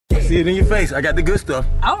See it in your face. I got the good stuff.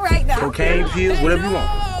 All right now. Cocaine, pills, whatever you want.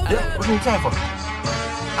 Yeah, what you time for?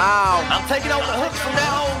 Ow. I'm taking over the hooks from that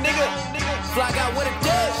old nigga. Fly out with a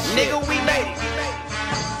dash. Nigga, we made it.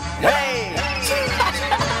 Hey.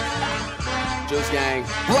 Juice Gang.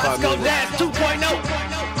 Roscoe Dash 2.0.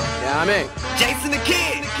 Yeah, I'm in. Jason the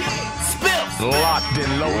Kid. Spills. Locked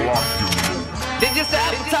and loaded. They just the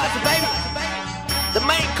appetizer, baby. The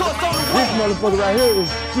main course on the way. This motherfucker right here is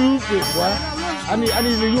stupid, boy. I need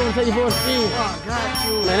you want to take it for a spin. Oh, got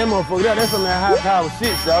you. Man, that motherfucker, that's some high power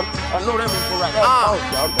shit, y'all. I know that motherfucker right there.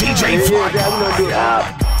 Y'all. DJ Fly.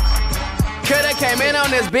 Coulda came in on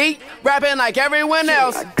this beat, rapping like everyone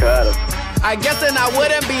else. I guess then I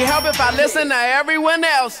wouldn't be helped if I listened to everyone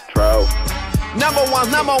else. Bro. Number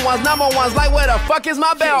ones, like where the fuck is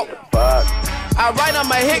my belt? Fuck. I write on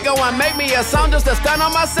my hit, go and make me a song just to stun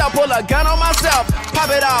on myself, pull a gun on myself, pop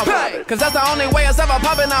it off. Cause that's the only way it's ever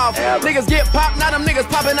popping off. Niggas get popped, now them niggas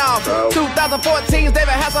popping off. 2014's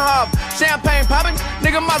David Hasselhoff, champagne popping,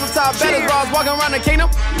 nigga Mazel Tov, better bras walking around the kingdom.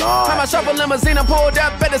 Time I shuffle limousine and pulled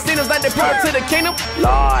up, better scenes like they pulled to the kingdom.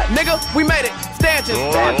 Nigga, we made it, stanchions,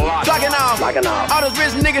 blocking off. All this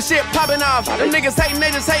rich nigga shit popping off. Them niggas hating,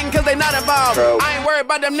 they just hating cause they not involved. I ain't worried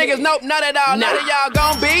about them niggas, nope, not at all. None of y'all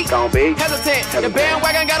gon' be hesitant. The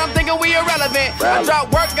bandwagon got them thinking we irrelevant. I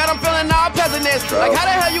drop work, got them feeling all peasantness. Like how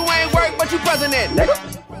the hell you ain't work but you president?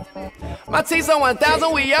 My teeth on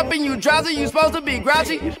 1000, we up and you drowsy, you supposed to be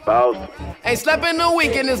grouchy. You supposed. Ain't slept in a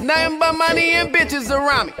week and there's nothing but money and bitches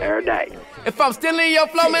around me. Every day. If I'm stealing your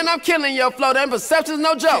flow, man, I'm killing your flow. Then perception's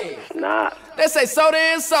no joke. Nah. They say soda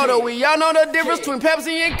and soda. We all know the difference between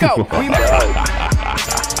Pepsi and Coke. We made it.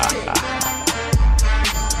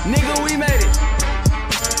 Nigga, we made it.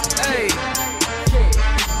 Hey.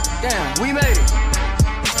 Damn, we made it.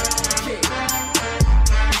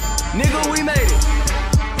 Nigga, we made it.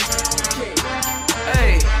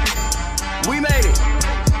 Hey. We made it.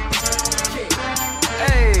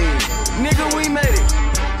 Hey. Nigga, we made it.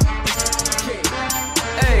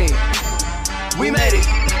 Hey. We made it.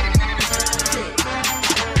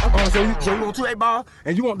 So you want 2 8-ball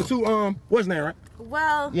and you want the 2 what's his name, right?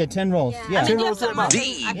 Well, yeah, 10 rolls. Yeah. 10 rolls, 8 balls.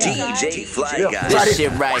 DJ Fly Guy. This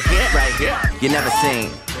shit right here, you never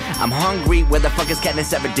seen. I'm hungry, where the fuck is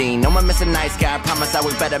Katniss Everdeen? No one miss a nice guy, I promise I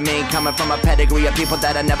was better mean. Coming from a pedigree of people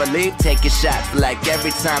that I never leave. Taking shots, like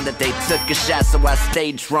every time that they took a shot, so I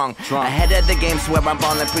stayed drunk. Ahead of the game, swear I'm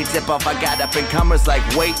ballin' pre-tip off. I got up and comers like,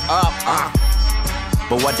 wait up,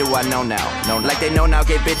 But what do I know now? Like they know now,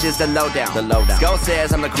 gave bitches the lowdown. Skull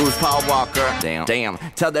says I'm the cruise Paul Walker. Damn.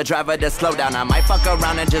 Tell the driver to slow down. I might fuck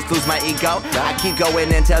around and just lose my ego. I keep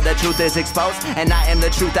going until the truth is exposed. And I am the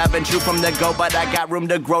truth, I've been true from the go. But I got room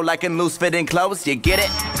to grow like in loose fitting clothes. You get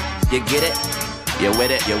it? You get it? You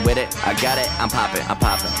with it? You with it? I got it, I'm poppin'.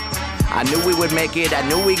 I knew we would make it, I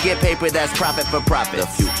knew we'd get paper, that's profit for profit. The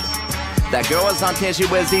future. That girl was on 10, she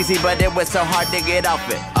was easy, but it was so hard to get off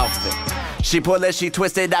it. She pull it, she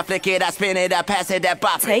twist it, I flick it, I spin it, I pass it, I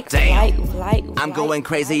bop it. flight. I'm going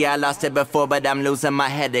crazy, I lost it before, but I'm losing my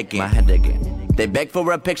head again. They beg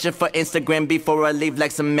for a picture for Instagram before I leave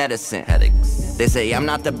like some medicine. Headaches. They say I'm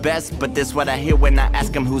not the best, but this what I hear when I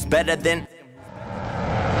ask them who's better than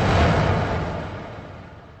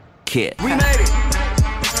Kid. We made it.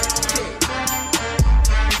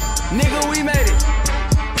 Nigga, we made it.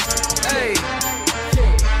 Hey.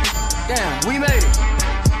 Damn, we made it.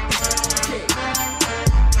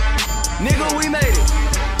 Nigga, we made it.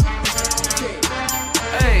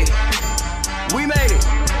 Hey, we made it.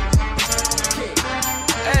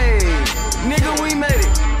 Hey, nigga, we made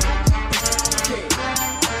it.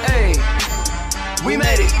 Hey, we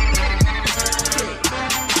made it.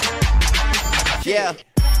 Yeah.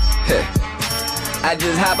 I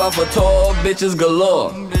just hop off a tour, bitches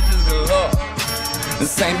galore. The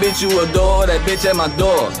same bitch you adore, that bitch at my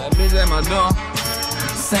door.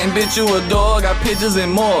 Same bitch you adore, got pictures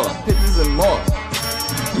and more.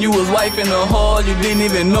 You was wiping the whore, you didn't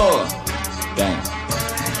even know her. Damn.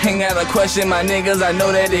 Ain't got a question, my niggas, I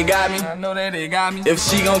know that they got me. If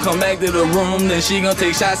she gon' come back to the room, then she gon'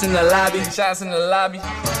 take shots in the lobby.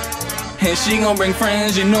 And she gon' bring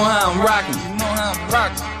friends, you know how I'm rockin'.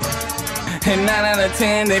 And 9 out of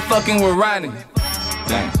 10, they fucking with Rodney.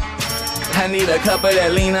 Damn. I need a cup of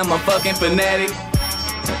that lean, I'm a fucking fanatic.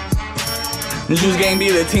 Juice Gang be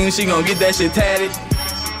the team, she gon' get that shit tatted.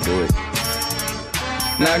 Do it.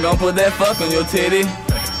 Not gon' put that fuck on your titty.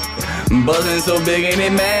 Buzzing so big, ain't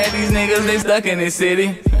it mad? These niggas, they stuck in this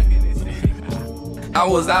city. I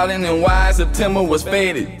was out in NY, September was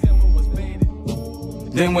faded.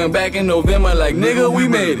 Then went back in November like, nigga, we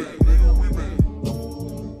made it.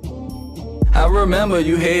 I remember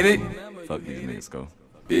you hated. Fuck these niggas, go.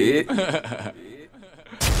 We made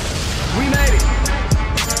it.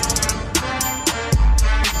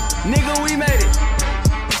 Nigga, we made it.